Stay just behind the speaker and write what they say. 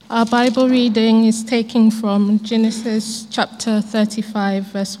Our Bible reading is taken from Genesis chapter 35,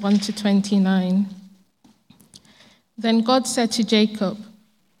 verse 1 to 29. Then God said to Jacob,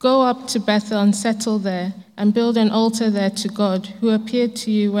 "Go up to Bethel and settle there, and build an altar there to God, who appeared to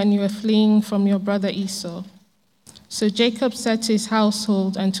you when you were fleeing from your brother Esau." So Jacob said to his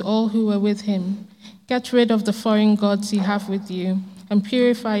household and to all who were with him, "Get rid of the foreign gods you have with you, and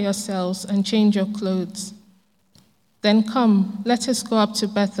purify yourselves and change your clothes. Then come, let us go up to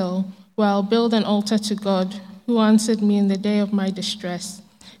Bethel, where I'll build an altar to God, who answered me in the day of my distress,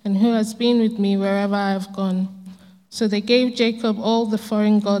 and who has been with me wherever I have gone." So they gave Jacob all the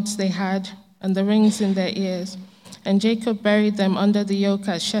foreign gods they had and the rings in their ears, and Jacob buried them under the yoke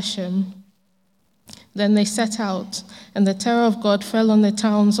at Shechem. Then they set out, and the terror of God fell on the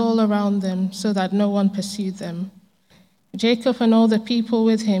towns all around them, so that no one pursued them. Jacob and all the people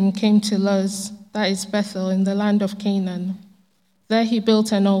with him came to Luz, that is Bethel, in the land of Canaan. There he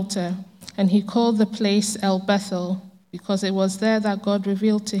built an altar, and he called the place El Bethel, because it was there that God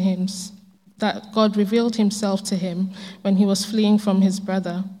revealed himself to him when he was fleeing from his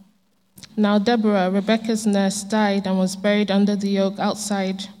brother. Now Deborah, Rebekah's nurse, died and was buried under the yoke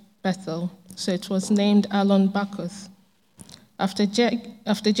outside Bethel, so it was named Allon Bacuth. After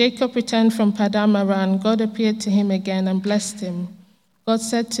Jacob returned from Padan Aram, God appeared to him again and blessed him. God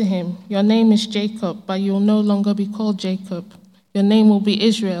said to him, "Your name is Jacob, but you will no longer be called Jacob. Your name will be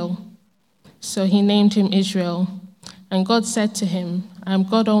Israel." So he named him Israel. And God said to him, "I am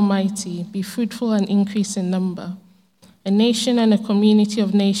God Almighty. Be fruitful and increase in number. A nation and a community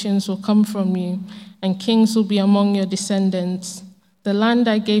of nations will come from you, and kings will be among your descendants. The land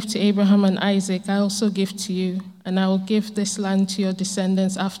I gave to Abraham and Isaac I also give to you, and I will give this land to your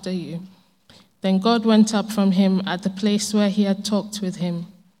descendants after you." Then God went up from him at the place where he had talked with him.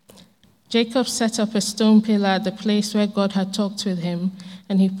 Jacob set up a stone pillar at the place where God had talked with him,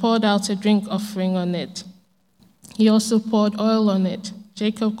 and he poured out a drink offering on it. He also poured oil on it.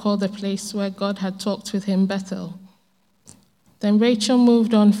 Jacob called the place where God had talked with him Bethel. Then Rachel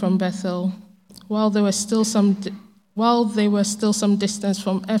moved on from Bethel, while they were still some distance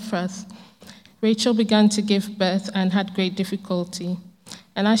from Ephrath. Rachel began to give birth and had great difficulty.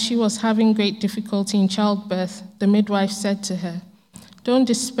 And as she was having great difficulty in childbirth, the midwife said to her, "Don't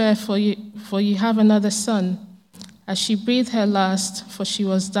despair, for you have another son." As she breathed her last, for she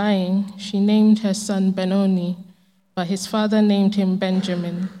was dying, she named her son Benoni, but his father named him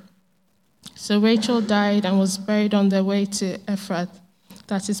Benjamin. So Rachel died and was buried on their way to Ephrath,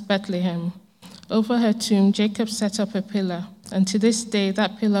 that is Bethlehem. Over her tomb, Jacob set up a pillar, and to this day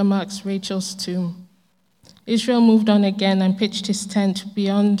that pillar marks Rachel's tomb. Israel moved on again and pitched his tent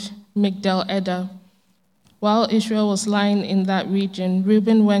beyond Migdal Eder. While Israel was lying in that region,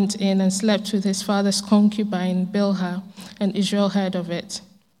 Reuben went in and slept with his father's concubine, Bilhah, and Israel heard of it.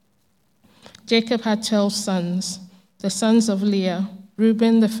 Jacob had 12 sons, the sons of Leah,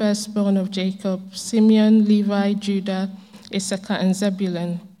 Reuben the firstborn of Jacob, Simeon, Levi, Judah, Issachar, and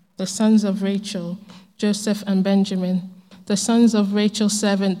Zebulun, the sons of Rachel, Joseph and Benjamin, the sons of Rachel's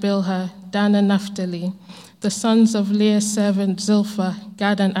servant Bilhah, Dan and Naphtali, the sons of Leah's servant Zilpah,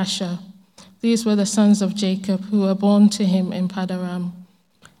 Gad and Asher. These were the sons of Jacob who were born to him in Padan.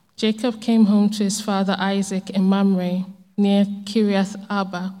 Jacob came home to his father Isaac in Mamre, near Kiriath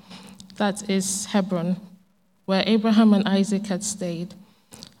Arba, that is Hebron, where Abraham and Isaac had stayed.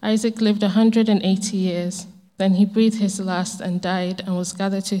 Isaac lived 180 years. Then he breathed his last and died and was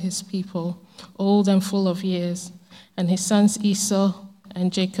gathered to his people, old and full of years. And his sons Esau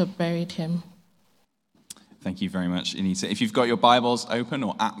and Jacob buried him. Thank you very much, Anita. If you've got your Bibles open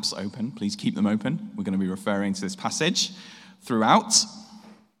or apps open, please keep them open. We're going to be referring to this passage throughout.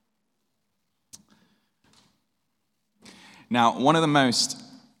 Now, one of the most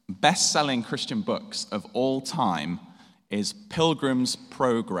best-selling Christian books of all time is Pilgrim's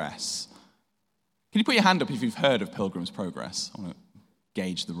Progress. Can you put your hand up if you've heard of Pilgrim's Progress? I want to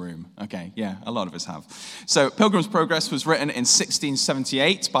gauge the room. Okay, yeah, a lot of us have. So Pilgrim's Progress was written in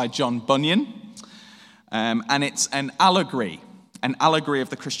 1678 by John Bunyan. And it's an allegory of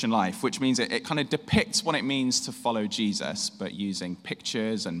the Christian life, which means it kind of depicts what it means to follow Jesus, but using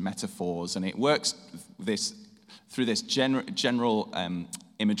pictures and metaphors, and it works through this general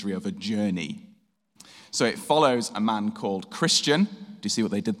imagery of a journey. So it follows a man called Christian. Do you see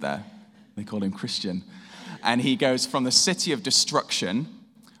what they did there? They called him Christian. And he goes from the city of destruction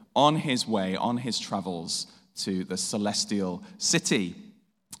on his way, on his travels to the celestial city.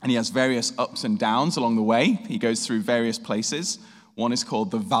 And he has various ups and downs along the way. He goes through various places. One is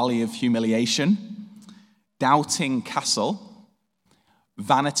called the Valley of Humiliation, Doubting Castle,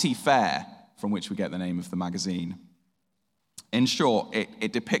 Vanity Fair, from which we get the name of the magazine, In short,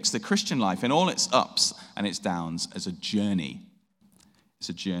 it depicts the Christian life in all its ups and its downs as a journey. It's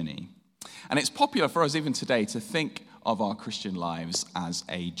a journey. And it's popular for us even today to think of our Christian lives as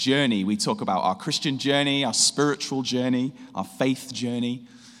a journey. We talk about our Christian journey, our spiritual journey, our faith journey.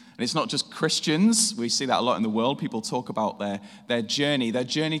 And it's not just Christians. We see that a lot in the world. People talk about their journey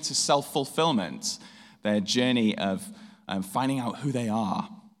to self-fulfillment, their journey of finding out who they are,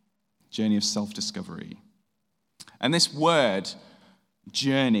 journey of self-discovery. And this word,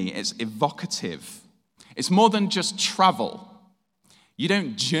 journey, is evocative. It's more than just travel. You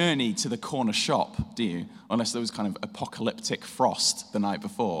don't journey to the corner shop, do you? Unless there was kind of apocalyptic frost the night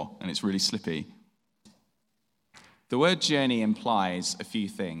before and it's really slippy. The word journey implies a few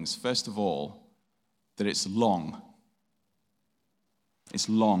things. First of all, that it's long. It's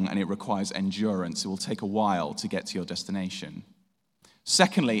long and it requires endurance. It will take a while to get to your destination.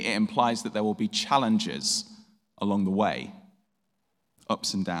 Secondly, it implies that there will be challenges along the way,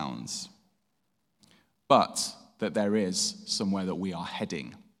 ups and downs. But that there is somewhere that we are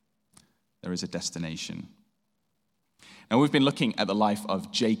heading. There is a destination. Now, we've been looking at the life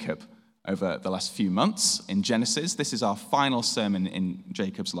of Jacob over the last few months in Genesis. This is our final sermon in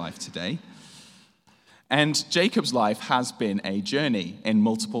Jacob's life today. And Jacob's life has been a journey in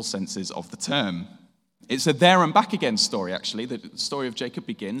multiple senses of the term. It's a there and back again story, actually. The story of Jacob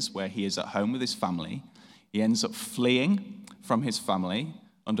begins where he is at home with his family. He ends up fleeing from his family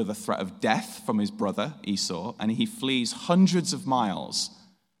under the threat of death from his brother Esau, and he flees hundreds of miles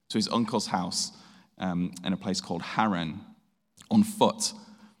to his uncle's house in a place called Haran on foot.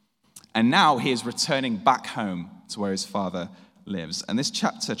 And now he is returning back home to where his father lives. And this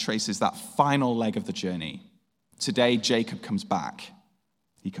chapter traces that final leg of the journey. Today, Jacob comes back.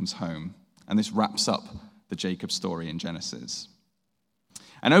 He comes home. And this wraps up the Jacob story in Genesis.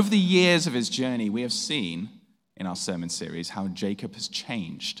 And over the years of his journey, we have seen in our sermon series how Jacob has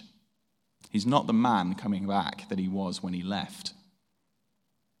changed. He's not the man coming back that he was when he left.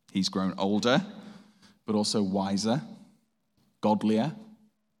 He's grown older, but also wiser, godlier.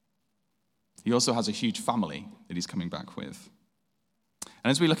 He also has a huge family that he's coming back with.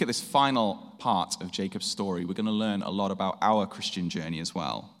 And as we look at this final part of Jacob's story, we're going to learn a lot about our Christian journey as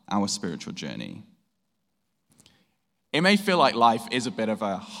well, our spiritual journey. It may feel like life is a bit of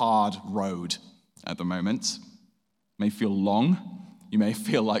a hard road at the moment. It may feel long. You may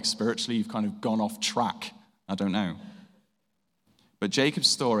feel like spiritually you've kind of gone off track. I don't know. But Jacob's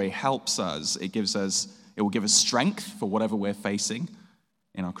story helps us. It will give us strength for whatever we're facing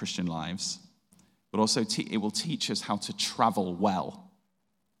in our Christian lives. But also it will teach us how to travel well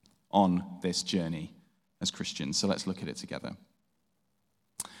on this journey as Christians. So let's look at it together.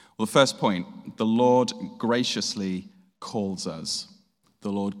 Well, the first point, the Lord graciously calls us.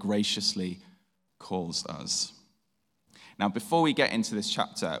 The Lord graciously calls us. Now, before we get into this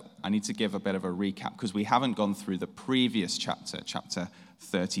chapter, I need to give a bit of a recap because we haven't gone through the previous chapter, chapter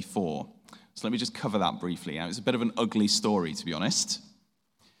 34. So let me just cover that briefly. Now, it's a bit of an ugly story, to be honest.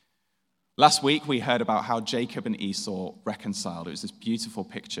 Last week, we heard about how Jacob and Esau reconciled. It was this beautiful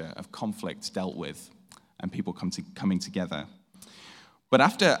picture of conflict dealt with and people coming together. But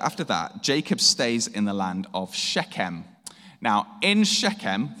after that, Jacob stays in the land of Shechem. Now, in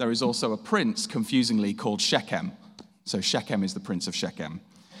Shechem, there is also a prince, confusingly called Shechem. So Shechem is the prince of Shechem.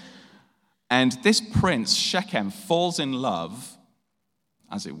 And this prince, Shechem, falls in love,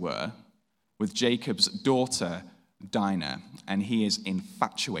 as it were, with Jacob's daughter, Dinah, and he is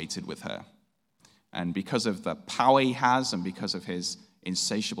infatuated with her. And because of the power he has and because of his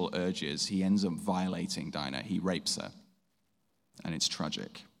insatiable urges, he ends up violating Dinah. He rapes her. And it's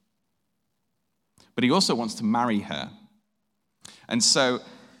tragic. But he also wants to marry her. And so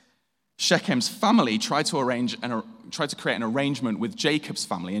Shechem's family tried to create an arrangement with Jacob's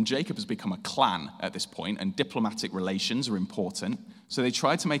family, and Jacob has become a clan at this point, and diplomatic relations are important. So they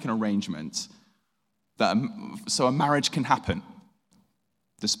tried to make an arrangement so a marriage can happen,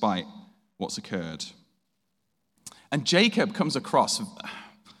 despite what's occurred. And Jacob comes across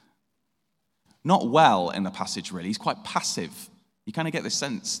not well in the passage, really. He's quite passive. You kind of get the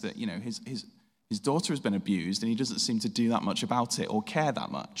sense that, his daughter has been abused, and he doesn't seem to do that much about it or care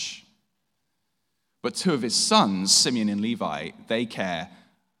that much. But two of his sons, Simeon and Levi, they care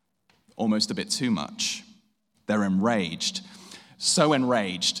almost a bit too much. They're enraged. So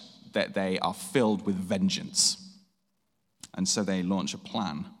enraged that they are filled with vengeance. And so they launch a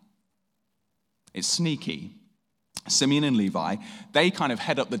plan. It's sneaky. Simeon and Levi, they kind of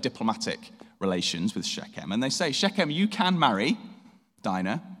head up the diplomatic relations with Shechem. And they say, Shechem, you can marry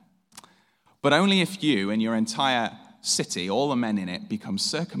Dinah, but only if you and your entire city, all the men in it, become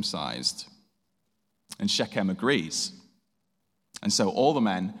circumcised. And Shechem agrees. And so all the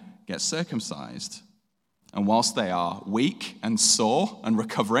men get circumcised. And whilst they are weak and sore and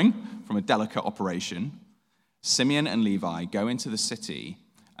recovering from a delicate operation, Simeon and Levi go into the city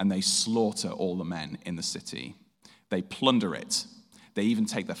and they slaughter all the men in the city. They plunder it. They even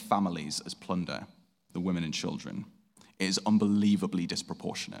take their families as plunder, the women and children. It is unbelievably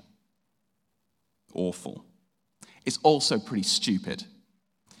disproportionate. Awful. It's also pretty stupid.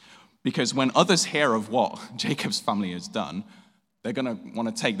 Because when others hear of what Jacob's family has done, they're going to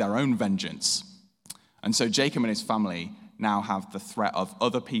want to take their own vengeance. And so Jacob and his family now have the threat of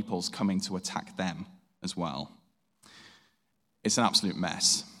other peoples coming to attack them as well. It's an absolute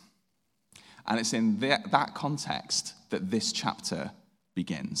mess. And it's in that context that this chapter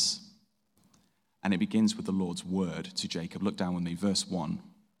begins. And it begins with the Lord's word to Jacob. Look down with me, verse 1.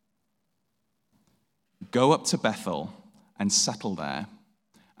 Go up to Bethel and settle there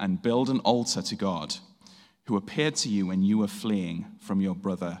and build an altar to God, who appeared to you when you were fleeing from your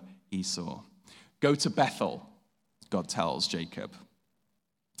brother Esau. Go to Bethel, God tells Jacob.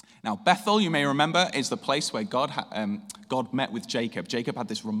 Now, Bethel, you may remember, is the place where God met with Jacob. Jacob had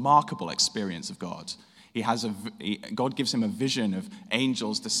this remarkable experience of God. God gives him a vision of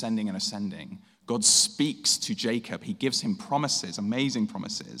angels descending and ascending. God speaks to Jacob. He gives him promises, amazing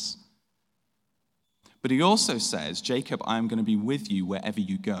promises. But he also says, Jacob, I am going to be with you wherever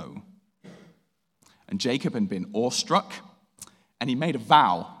you go. And Jacob had been awestruck, and he made a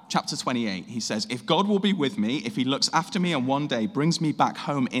vow. Chapter 28, he says, if God will be with me, if he looks after me and one day brings me back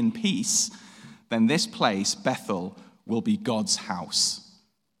home in peace, then this place, Bethel, will be God's house.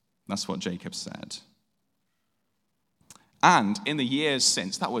 That's what Jacob said. And in the years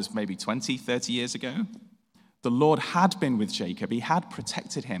since, that was maybe 20, 30 years ago, the Lord had been with Jacob. He had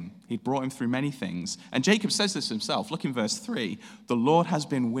protected him. He'd brought him through many things. And Jacob says this himself. Look in verse 3. The Lord has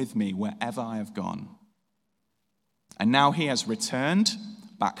been with me wherever I have gone. And now he has returned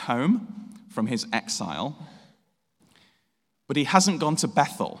back home from his exile. But he hasn't gone to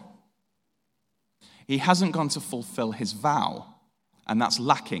Bethel. He hasn't gone to fulfill his vow. And that's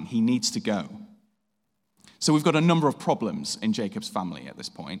lacking. He needs to go. So we've got a number of problems in Jacob's family at this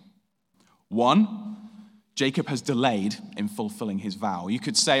point. One, Jacob has delayed in fulfilling his vow. You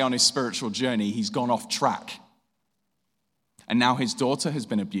could say on his spiritual journey, he's gone off track. And now his daughter has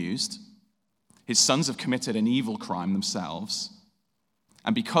been abused. His sons have committed an evil crime themselves.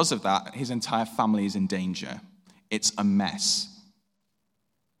 And because of that, his entire family is in danger. It's a mess.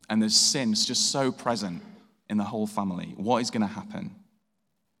 And there's sin just so present in the whole family. What is going to happen?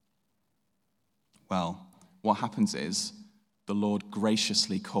 Well, what happens is the Lord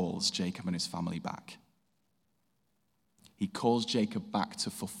graciously calls Jacob and his family back. He calls Jacob back to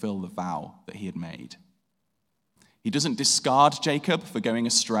fulfill the vow that he had made. He doesn't discard Jacob for going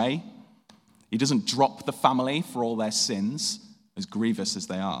astray. He doesn't drop the family for all their sins, as grievous as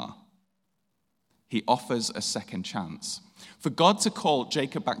they are. He offers a second chance. For God to call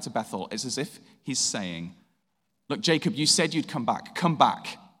Jacob back to Bethel is as if he's saying, look, Jacob, you said you'd come back. Come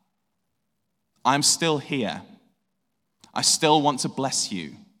back. I'm still here. I still want to bless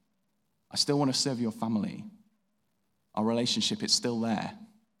you. I still want to serve your family. Our relationship is still there,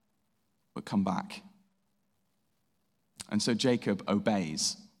 but come back. And so Jacob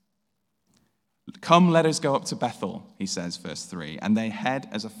obeys. Come, let us go up to Bethel, he says, verse 3. And they head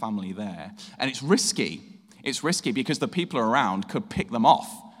as a family there. And it's risky. It's risky because the people around could pick them off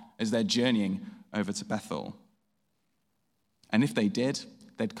as they're journeying over to Bethel. And if they did,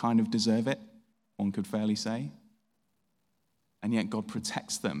 they'd kind of deserve it, one could fairly say. And yet God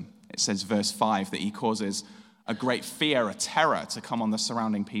protects them. It says, verse 5, that he causes a great fear, a terror to come on the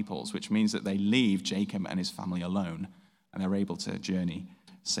surrounding peoples, which means that they leave Jacob and his family alone, and they're able to journey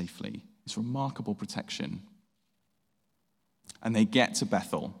safely. It's remarkable protection. And they get to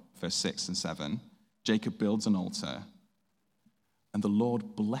Bethel, verse 6 and 7. Jacob builds an altar, and the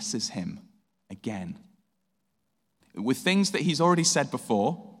Lord blesses him again with things that he's already said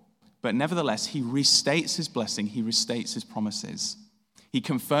before, but nevertheless, he restates his blessing, he restates his promises. He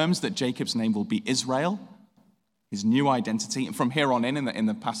confirms that Jacob's name will be Israel, his new identity. And from here on in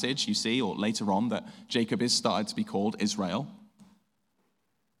the passage, you see, or later on, that Jacob is started to be called Israel.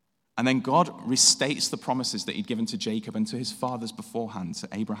 And then God restates the promises that he'd given to Jacob and to his fathers beforehand, to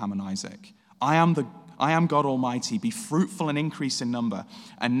Abraham and Isaac. I am God Almighty. Be fruitful and increase in number.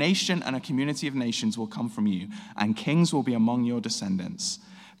 A nation and a community of nations will come from you, and kings will be among your descendants.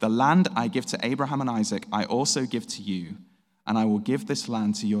 The land I give to Abraham and Isaac, I also give to you, and I will give this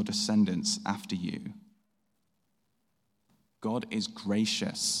land to your descendants after you. God is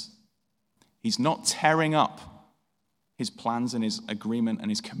gracious. He's not tearing up his plans and his agreement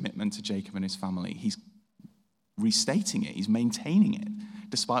and his commitment to Jacob and his family. He's restating it. He's maintaining it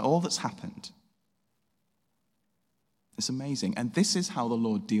despite all that's happened. It's amazing. And this is how the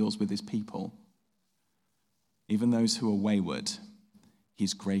Lord deals with his people. Even those who are wayward,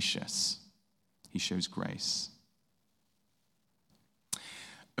 he's gracious. He shows grace.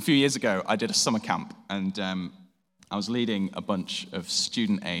 A few years ago, I did a summer camp, and I was leading a bunch of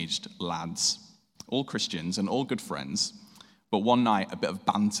student-aged lads, all Christians and all good friends, but one night a bit of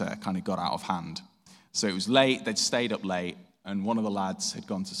banter kind of got out of hand. So it was late, they'd stayed up late, and one of the lads had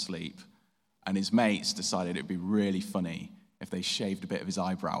gone to sleep, and his mates decided it'd be really funny if they shaved a bit of his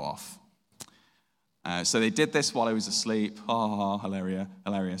eyebrow off. So they did this while he was asleep.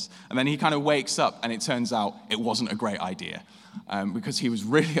 Hilarious. And then he kind of wakes up, and it turns out it wasn't a great idea because he was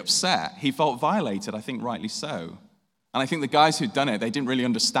really upset. He felt violated, I think rightly so. And I think the guys who'd done it, they didn't really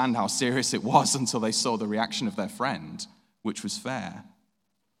understand how serious it was until they saw the reaction of their friend, which was fair.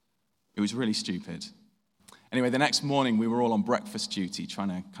 It was really stupid. Anyway, the next morning, we were all on breakfast duty, trying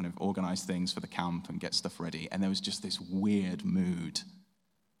to kind of organize things for the camp and get stuff ready, and there was just this weird mood.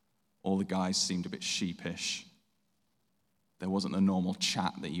 All the guys seemed a bit sheepish. There wasn't the normal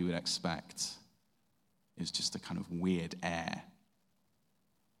chat that you would expect. It was just a kind of weird air.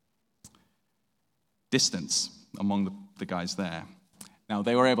 Distance among the guys there. Now,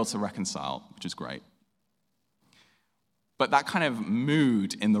 they were able to reconcile, which is great. But that kind of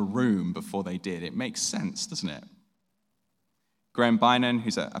mood in the room before they did, it makes sense, doesn't it? Graham Bynon,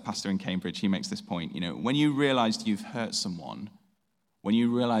 who's a pastor in Cambridge, he makes this point. When you realized you've hurt someone, when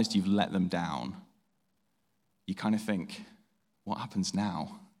you realized you've let them down, you kind of think, what happens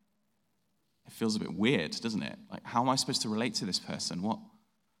now? It feels a bit weird, doesn't it? Like, how am I supposed to relate to this person?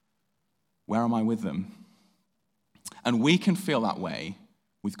 Where am I with them? And we can feel that way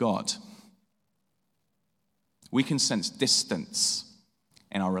with God. We can sense distance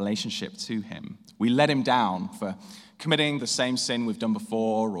in our relationship to him. We let him down for committing the same sin we've done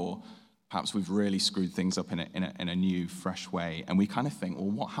before, or perhaps we've really screwed things up in a new, fresh way. And we kind of think,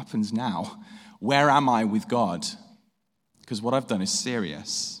 well, what happens now? Where am I with God? Because what I've done is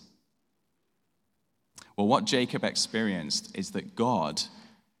serious. Well, what Jacob experienced is that God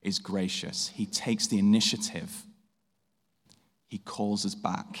is gracious. He takes the initiative. He calls us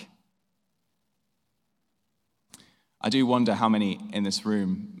back. I do wonder how many in this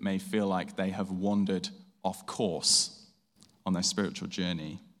room may feel like they have wandered off course on their spiritual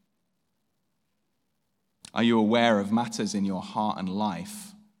journey. Are you aware of matters in your heart and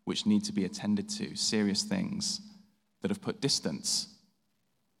life which need to be attended to, serious things that have put distance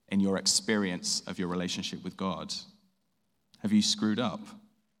in your experience of your relationship with God? Have you screwed up?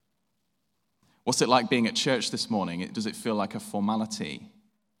 What's it like being at church this morning? Does it feel like a formality?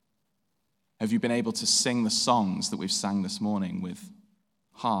 Have you been able to sing the songs that we've sang this morning with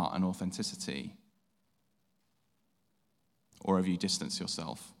heart and authenticity? Or have you distanced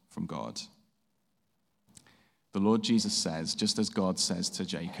yourself from God? The Lord Jesus says, just as God says to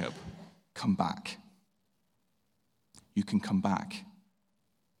Jacob, come back. You can come back.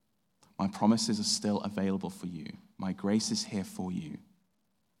 My promises are still available for you. My grace is here for you.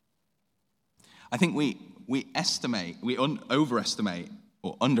 I think we underestimate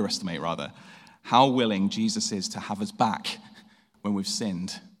how willing Jesus is to have us back when we've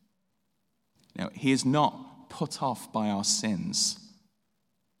sinned. He is not put off by our sins.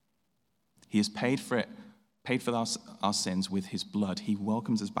 He has paid for our sins with his blood. He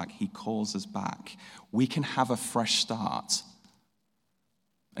welcomes us back. He calls us back. We can have a fresh start.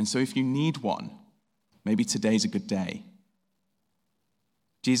 And so if you need one, maybe today's a good day.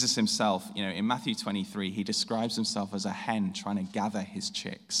 Jesus himself, in Matthew 23, he describes himself as a hen trying to gather his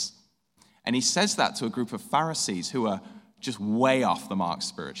chicks. And he says that to a group of Pharisees who are just way off the mark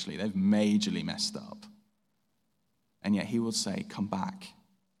spiritually. They've majorly messed up. And yet he will say, come back.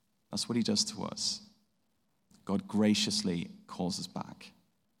 That's what he does to us. God graciously calls us back.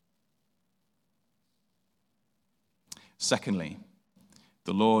 Secondly,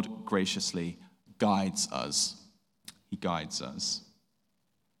 the Lord graciously guides us. He guides us.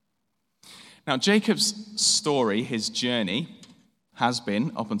 Now, Jacob's story, his journey, has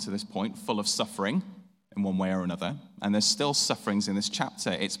been, up until this point, full of suffering in one way or another. And there's still sufferings in this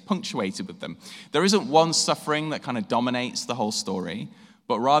chapter. It's punctuated with them. There isn't one suffering that kind of dominates the whole story,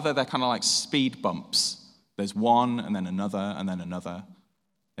 but rather they're kind of like speed bumps. There's one, and then another, and then another.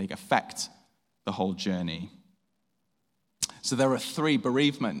 They affect the whole journey. So there are 3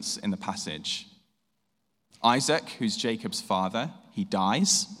 bereavements in the passage. Isaac, who's Jacob's father, he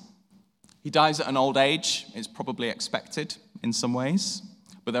dies. He dies at an old age. It's probably expected in some ways,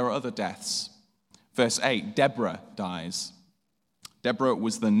 but there are other deaths. Verse 8, Deborah dies. Deborah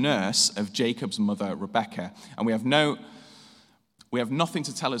was the nurse of Jacob's mother, Rebekah. And we have nothing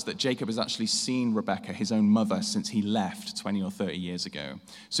to tell us that Jacob has actually seen Rebekah, his own mother, since he left 20 or 30 years ago.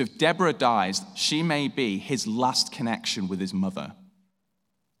 So if Deborah dies, she may be his last connection with his mother.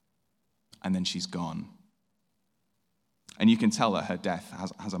 And then she's gone. And you can tell that her death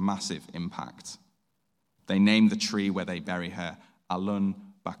has a massive impact. They name the tree where they bury her Alun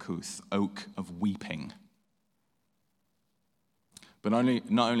Bakuth, Oak of Weeping. But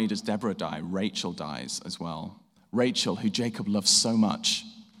not only does Deborah die, Rachel dies as well. Rachel, who Jacob loves so much.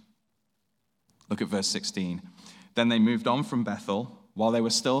 Look at verse 16. Then they moved on from Bethel. While they were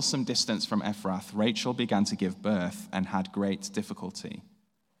still some distance from Ephrath, Rachel began to give birth and had great difficulty.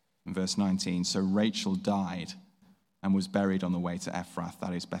 In verse 19, so Rachel died and was buried on the way to Ephrath,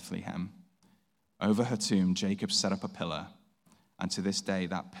 that is Bethlehem. Over her tomb, Jacob set up a pillar, and to this day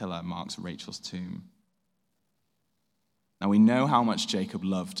that pillar marks Rachel's tomb. Now we know how much Jacob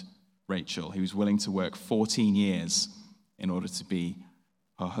loved Rachel. He was willing to work 14 years in order to be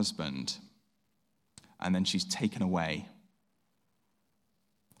her husband. And then she's taken away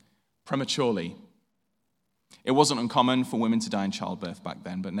prematurely. It wasn't uncommon for women to die in childbirth back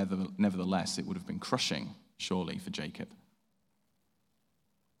then, but nevertheless, it would have been crushing, surely, for Jacob.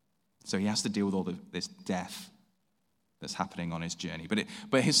 So he has to deal with all this death that's happening on his journey.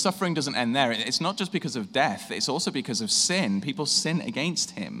 But his suffering doesn't end there. It's not just because of death. It's also because of sin. People sin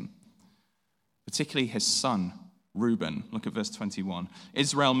against him, particularly his son, Reuben. Look at verse 21.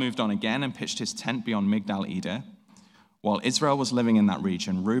 Israel moved on again and pitched his tent beyond Migdal Eder. While Israel was living in that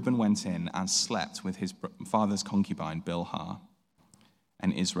region, Reuben went in and slept with his father's concubine, Bilhah,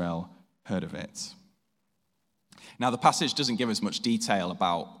 and Israel heard of it. Now, the passage doesn't give us much detail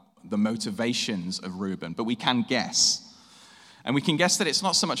about the motivations of Reuben, but we can guess. And we can guess that it's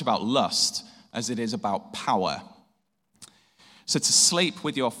not so much about lust as it is about power. So to sleep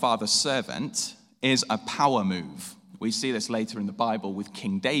with your father's servant is a power move. We see this later in the Bible with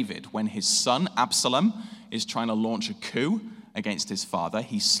King David. When his son, Absalom, is trying to launch a coup against his father,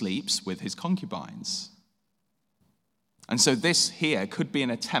 he sleeps with his concubines. And so this here could be an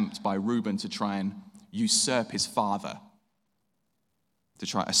attempt by Reuben to try and usurp his father, to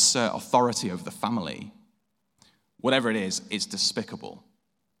try to assert authority over the family. Whatever it is, it's despicable.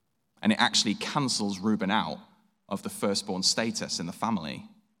 And it actually cancels Reuben out of the firstborn status in the family.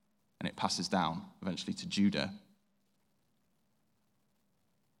 And it passes down eventually to Judah.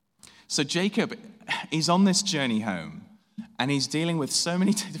 So Jacob is on this journey home, and he's dealing with so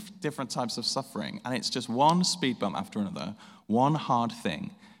many different types of suffering, and it's just one speed bump after another, one hard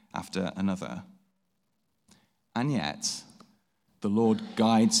thing after another. And yet, the Lord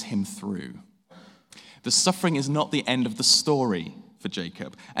guides him through. The suffering is not the end of the story for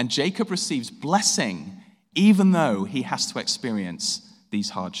Jacob, and Jacob receives blessing even though he has to experience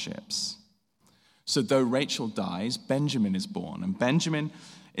these hardships. So though Rachel dies, Benjamin is born, and Benjamin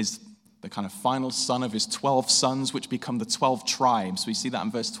is the kind of final son of his 12 sons, which become the 12 tribes. We see that in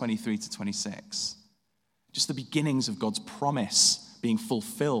verse 23 to 26. Just the beginnings of God's promise being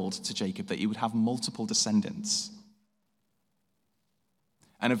fulfilled to Jacob, that he would have multiple descendants.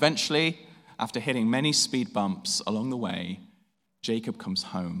 And eventually, after hitting many speed bumps along the way, Jacob comes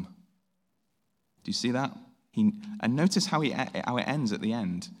home. Do you see that? And notice how it ends at the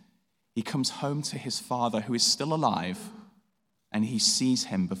end. He comes home to his father, who is still alive, and he sees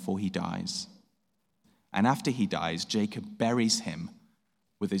him before he dies. And after he dies, Jacob buries him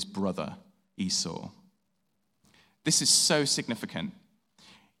with his brother Esau. This is so significant.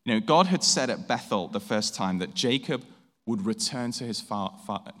 You know, God had said at Bethel the first time that Jacob would return to his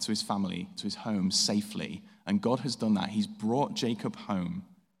family, to his home safely. And God has done that. He's brought Jacob home.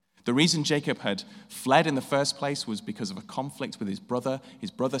 The reason Jacob had fled in the first place was because of a conflict with his brother. His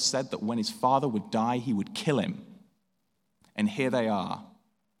brother said that when his father would die, he would kill him. And here they are.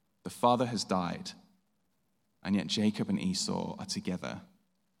 The father has died. And yet Jacob and Esau are together,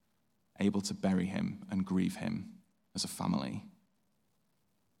 able to bury him and grieve him as a family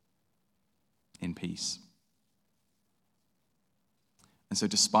in peace. And so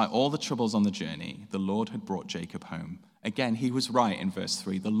despite all the troubles on the journey, the Lord had brought Jacob home. Again, he was right in verse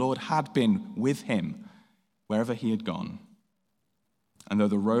 3. The Lord had been with him wherever he had gone. And though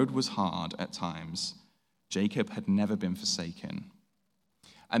the road was hard at times, Jacob had never been forsaken.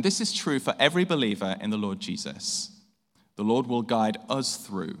 And this is true for every believer in the Lord Jesus. The Lord will guide us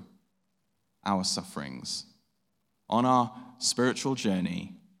through our sufferings. On our spiritual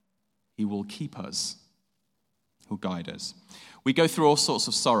journey, he will keep us. He'll guide us. We go through all sorts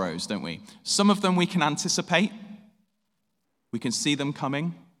of sorrows, don't we? Some of them we can anticipate. We can see them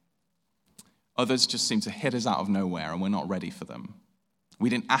coming. Others just seem to hit us out of nowhere, and we're not ready for them. We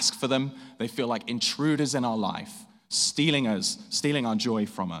didn't ask for them. They feel like intruders in our life, stealing our joy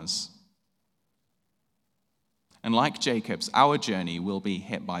from us. And like Jacob's, our journey will be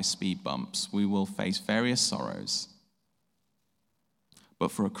hit by speed bumps. We will face various sorrows.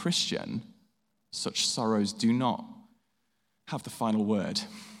 But for a Christian, such sorrows do not have the final word.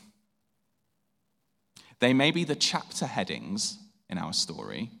 They may be the chapter headings in our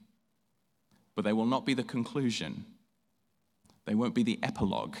story, but they will not be the conclusion. They won't be the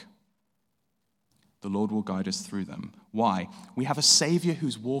epilogue. The Lord will guide us through them. Why? We have a Savior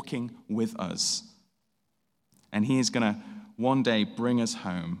who's walking with us. And he is going to one day bring us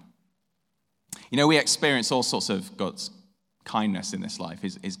home. You know, we experience all sorts of God's kindness in this life,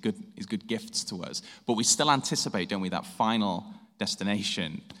 his good gifts to us. But we still anticipate, don't we, that final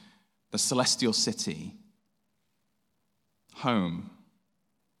destination, the celestial city, home.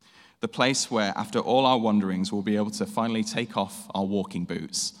 The place where, after all our wanderings, we'll be able to finally take off our walking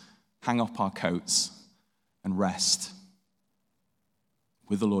boots, hang up our coats, and rest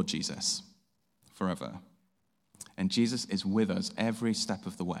with the Lord Jesus forever. And Jesus is with us every step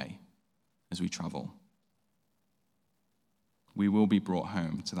of the way as we travel. We will be brought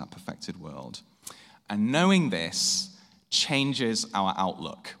home to that perfected world. And knowing this changes our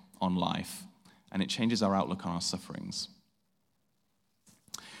outlook on life, and it changes our outlook on our sufferings.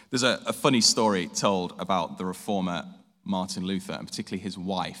 There's a funny story told about the reformer Martin Luther, and particularly his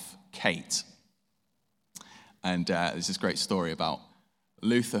wife, Kate. And there's this great story about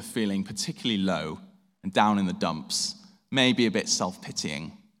Luther feeling particularly low and down in the dumps, maybe a bit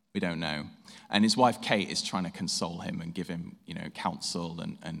self-pitying, we don't know. And his wife, Kate, is trying to console him and give him, counsel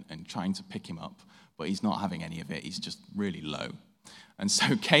and trying to pick him up. But he's not having any of it. He's just really low. And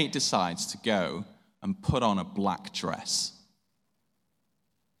so Kate decides to go and put on a black dress.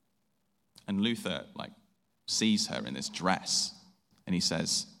 And Luther, sees her in this dress. And he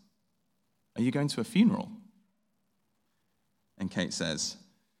says, "Are you going to a funeral?" And Kate says,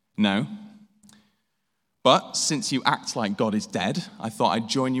 "No. But since you act like God is dead, I thought I'd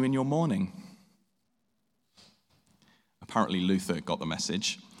join you in your mourning." Apparently Luther got the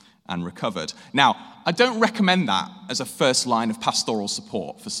message and recovered. Now, I don't recommend that as a first line of pastoral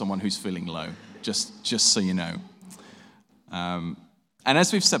support for someone who's feeling low, just so you know. And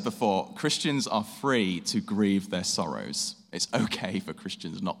as we've said before, Christians are free to grieve their sorrows. It's okay for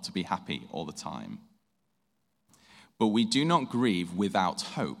Christians not to be happy all the time. But we do not grieve without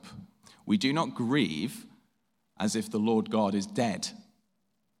hope. We do not grieve as if the Lord God is dead.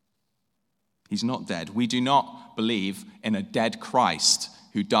 He's not dead. We do not believe in a dead Christ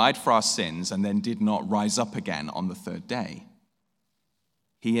who died for our sins and then did not rise up again on the third day.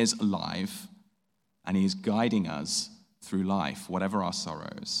 He is alive, and he is guiding us through life, whatever our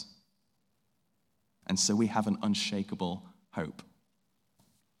sorrows. And so we have an unshakable hope.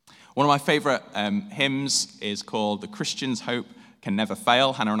 One of my favorite hymns is called "The Christian's Hope Can Never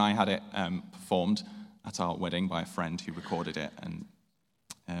Fail." Hannah and I had it performed at our wedding by a friend who recorded it, and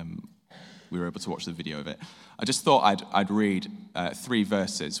we were able to watch the video of it. I just thought I'd read 3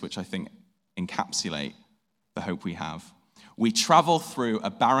 verses which I think encapsulate the hope we have. "We travel through a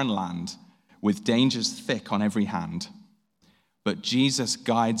barren land with dangers thick on every hand, but Jesus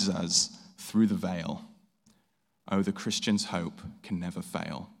guides us through the veil. Oh, the Christian's hope can never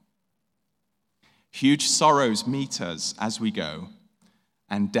fail. Huge sorrows meet us as we go,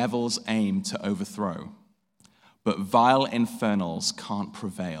 and devils aim to overthrow, but vile infernals can't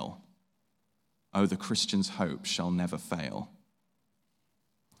prevail. Oh, the Christian's hope shall never fail.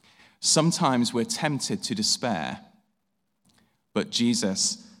 Sometimes we're tempted to despair, but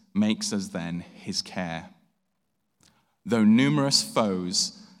Jesus makes us then his care. Though numerous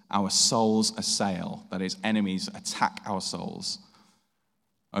foes our souls assail," that is, enemies attack our souls,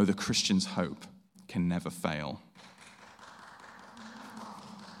 "oh, the Christian's hope can never fail."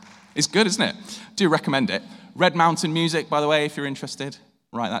 It's good, isn't it? Do recommend it. Red Mountain Music, by the way, if you're interested,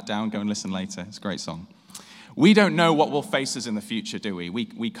 write that down, go and listen later. It's a great song. We don't know what will face us in the future, do we?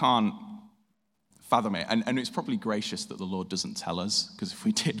 We can't fathom it. And it's probably gracious that the Lord doesn't tell us, because if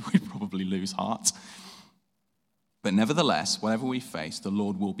we did, we'd probably lose heart. But nevertheless, whatever we face, the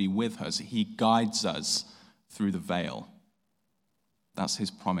Lord will be with us. He guides us through the veil. That's his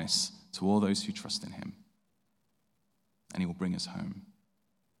promise to all those who trust in him. And he will bring us home.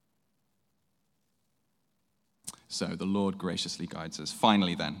 So the Lord graciously guides us.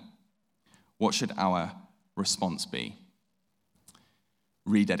 Finally then, what should our response be?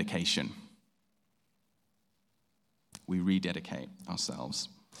 Rededication. We rededicate ourselves.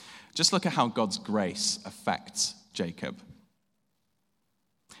 Just look at how God's grace affects Jacob.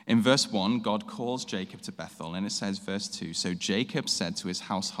 In verse 1, God calls Jacob to Bethel, and it says, verse 2, so Jacob said to his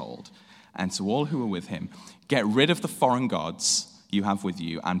household and to all who were with him, get rid of the foreign gods you have with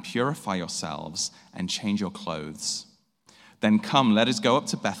you and purify yourselves and change your clothes. Then come, let us go up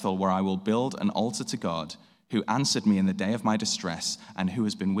to Bethel, where I will build an altar to God, who answered me in the day of my distress and who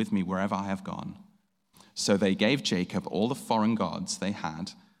has been with me wherever I have gone. So they gave Jacob all the foreign gods they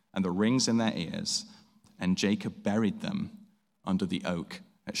had and the rings in their ears, and Jacob buried them under the oak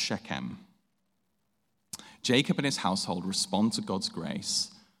at Shechem. Jacob and his household respond to God's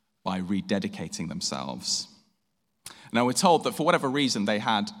grace by rededicating themselves. Now we're told that for whatever reason they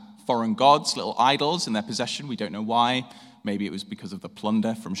had foreign gods, little idols in their possession. We don't know why. Maybe it was because of the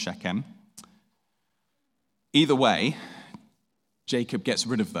plunder from Shechem. Either way, Jacob gets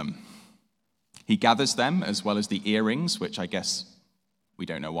rid of them. He gathers them as well as the earrings, which I guess we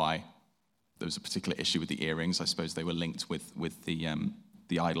don't know why there was a particular issue with the earrings. I suppose they were linked with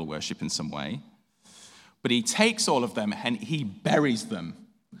the idol worship in some way. But he takes all of them and he buries them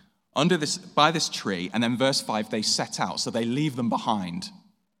by this tree. And then verse 5, they set out, so they leave them behind,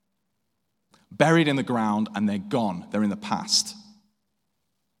 buried in the ground, and they're gone. They're in the past.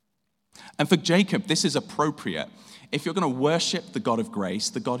 And for Jacob, this is appropriate. If you're going to worship the God of grace,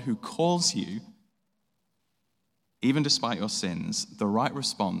 the God who calls you, even despite your sins, the right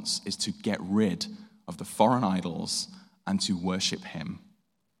response is to get rid of the foreign idols and to worship him.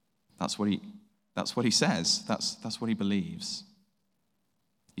 That's what he says. That's what he believes.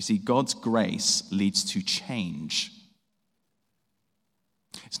 You see, God's grace leads to change.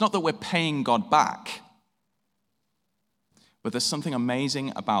 It's not that we're paying God back, but there's something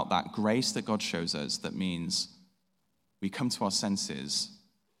amazing about that grace that God shows us that means we come to our senses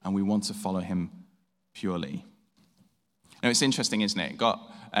and we want to follow him purely. Now, it's interesting, isn't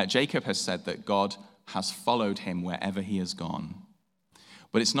it? Jacob has said that God has followed him wherever he has gone.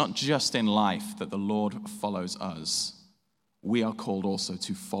 But it's not just in life that the Lord follows us. We are called also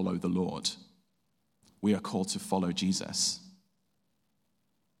to follow the Lord. We are called to follow Jesus.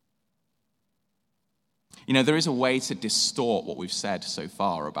 You know, there is a way to distort what we've said so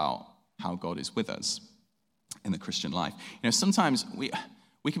far about how God is with us in the Christian life. You know, sometimes we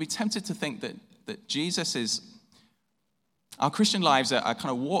can be tempted to think that Jesus is, our Christian lives are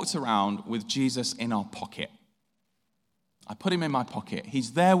kind of walked around with Jesus in our pocket. I put him in my pocket.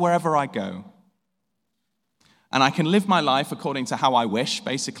 He's there wherever I go. And I can live my life according to how I wish,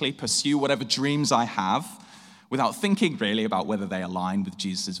 basically, pursue whatever dreams I have without thinking really about whether they align with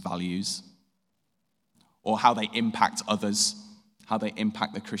Jesus' values or how they impact others, how they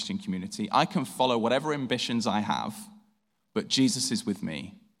impact the Christian community. I can follow whatever ambitions I have, but Jesus is with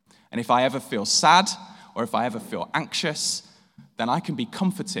me. And if I ever feel sad or if I ever feel anxious, then I can be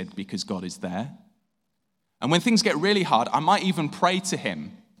comforted because God is there. And when things get really hard, I might even pray to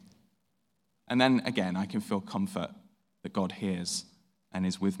him. And then again, I can feel comfort that God hears and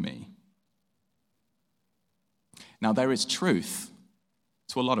is with me. Now, there is truth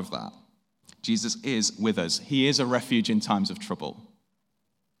to a lot of that. Jesus is with us. He is a refuge in times of trouble.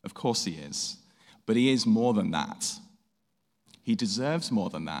 Of course he is. But he is more than that. He deserves more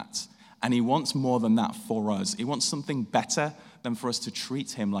than that. And he wants more than that for us. He wants something better than for us to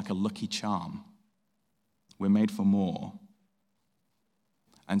treat him like a lucky charm. We're made for more.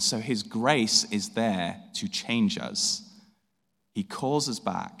 And so his grace is there to change us. He calls us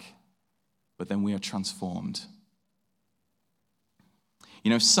back, but then we are transformed. You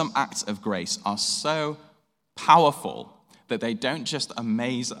know, some acts of grace are so powerful that they don't just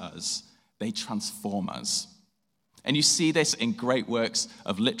amaze us, they transform us. And you see this in great works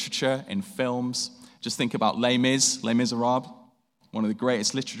of literature, in films. Just think about Les Miserables, one of the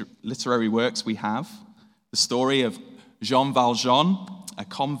greatest literary works we have. The story of Jean Valjean, a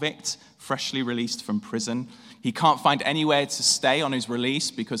convict freshly released from prison. He can't find anywhere to stay on his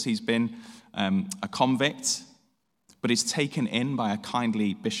release because he's been a convict, but is taken in by a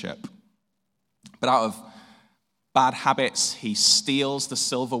kindly bishop. But out of bad habits, he steals the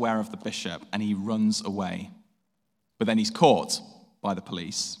silverware of the bishop and he runs away. But then he's caught by the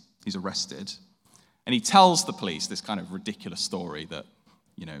police. He's arrested. And he tells the police this kind of ridiculous story that,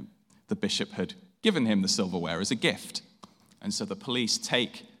 you know, the bishop had given him the silverware as a gift. And so the police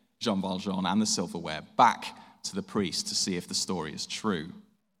take Jean Valjean and the silverware back to the priest to see if the story is true.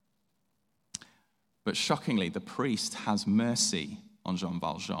 But shockingly, the priest has mercy on Jean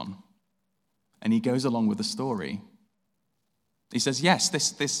Valjean. And he goes along with the story. He says, yes,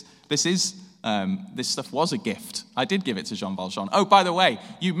 this stuff was a gift. I did give it to Jean Valjean. Oh, by the way,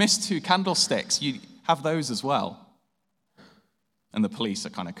 you missed 2 candlesticks. You have those as well. And the police are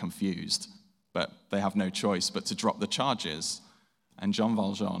kind of confused, but they have no choice but to drop the charges. and Jean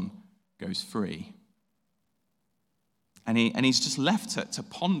Valjean goes free. And he's just left to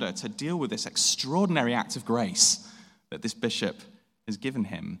ponder, to deal with this extraordinary act of grace that this bishop has given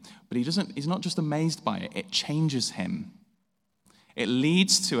him. But he's not just amazed by it, it changes him. It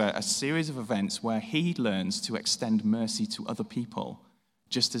leads to a series of events where he learns to extend mercy to other people,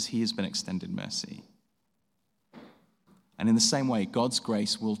 just as he has been extended mercy. And in the same way, God's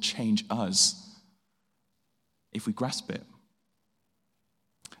grace will change us if we grasp it.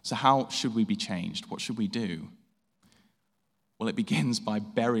 So how should we be changed? What should we do? Well, it begins by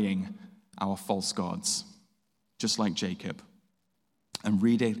burying our false gods, just like Jacob, and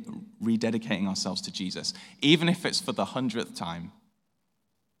rededicating ourselves to Jesus, even if it's for the 100th time.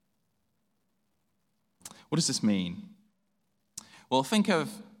 What does this mean? Well, think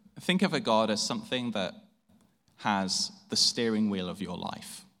of a God as something that has the steering wheel of your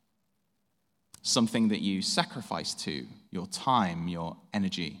life, something that you sacrifice to, your time, your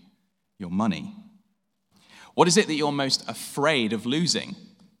energy, your money. What is it that you're most afraid of losing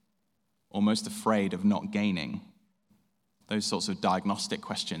or most afraid of not gaining? Those sorts of diagnostic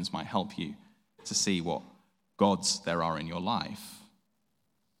questions might help you to see what gods there are in your life.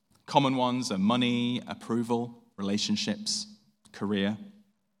 Common ones are money, approval, relationships, career,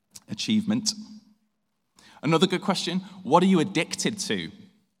 achievement. Another good question, what are you addicted to?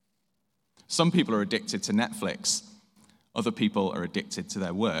 Some people are addicted to Netflix. Other people are addicted to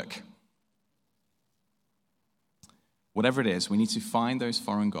their work. Whatever it is, we need to find those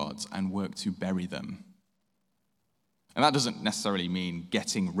foreign gods and work to bury them. And that doesn't necessarily mean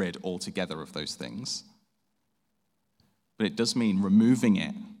getting rid altogether of those things. But it does mean removing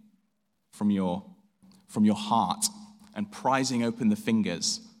it from your heart and prizing open the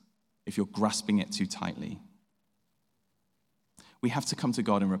fingers if you're grasping it too tightly. We have to come to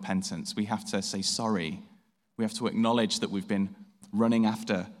God in repentance. We have to say sorry. We have to acknowledge that we've been running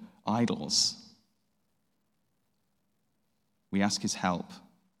after idols. We ask his help,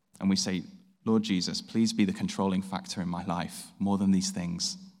 and we say, Lord Jesus, please be the controlling factor in my life more than these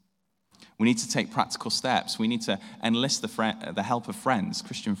things. We need to take practical steps. We need to enlist the help of friends,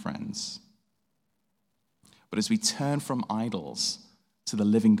 Christian friends. But as we turn from idols to the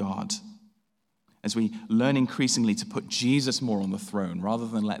living God, as we learn increasingly to put Jesus more on the throne rather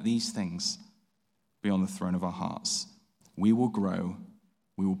than let these things be on the throne of our hearts, we will grow.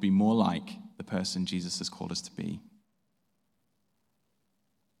 We will be more like the person Jesus has called us to be.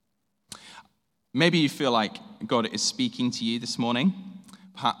 Maybe you feel like God is speaking to you this morning.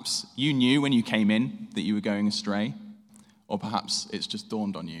 Perhaps you knew when you came in that you were going astray, or perhaps it's just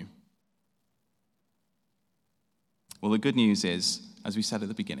dawned on you. Well, the good news is, as we said at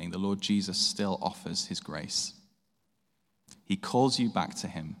the beginning, the Lord Jesus still offers his grace. He calls you back to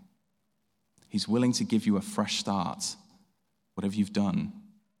him. He's willing to give you a fresh start, whatever you've done,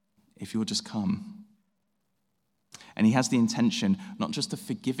 if you'll just come. And he has the intention not just of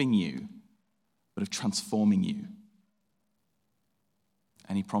forgiving you, but of transforming you.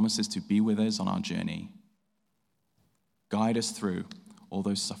 And he promises to be with us on our journey, guide us through all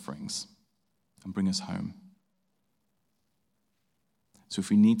those sufferings, and bring us home. So if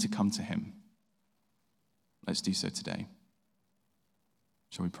we need to come to him, let's do so today.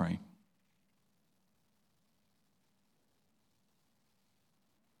 Shall we pray?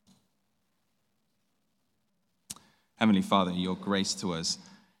 Heavenly Father, your grace to us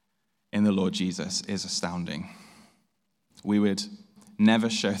in the Lord Jesus is astounding. We would never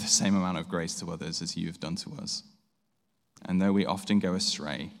show the same amount of grace to others as you have done to us. And though we often go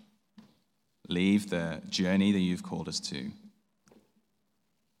astray, leave the journey that you've called us to,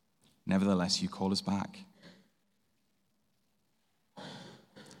 nevertheless, you call us back.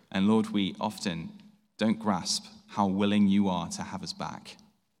 And Lord, we often don't grasp how willing you are to have us back.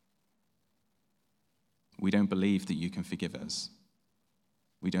 We don't believe that you can forgive us.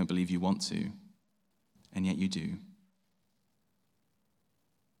 We don't believe you want to, and yet you do.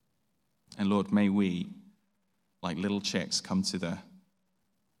 And Lord, may we, like little chicks, come to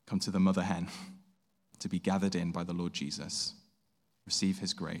the mother hen to be gathered in by the Lord Jesus, receive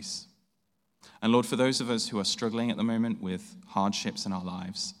his grace. And Lord, for those of us who are struggling at the moment with hardships in our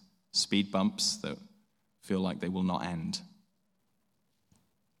lives, speed bumps that feel like they will not end,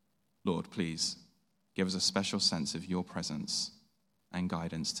 Lord, please give us a special sense of your presence and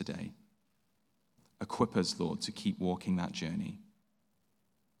guidance today. Equip us, Lord, to keep walking that journey.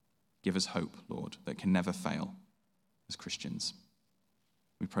 Give us hope, Lord, that can never fail as Christians.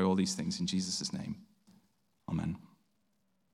 We pray all these things in Jesus' name. Amen.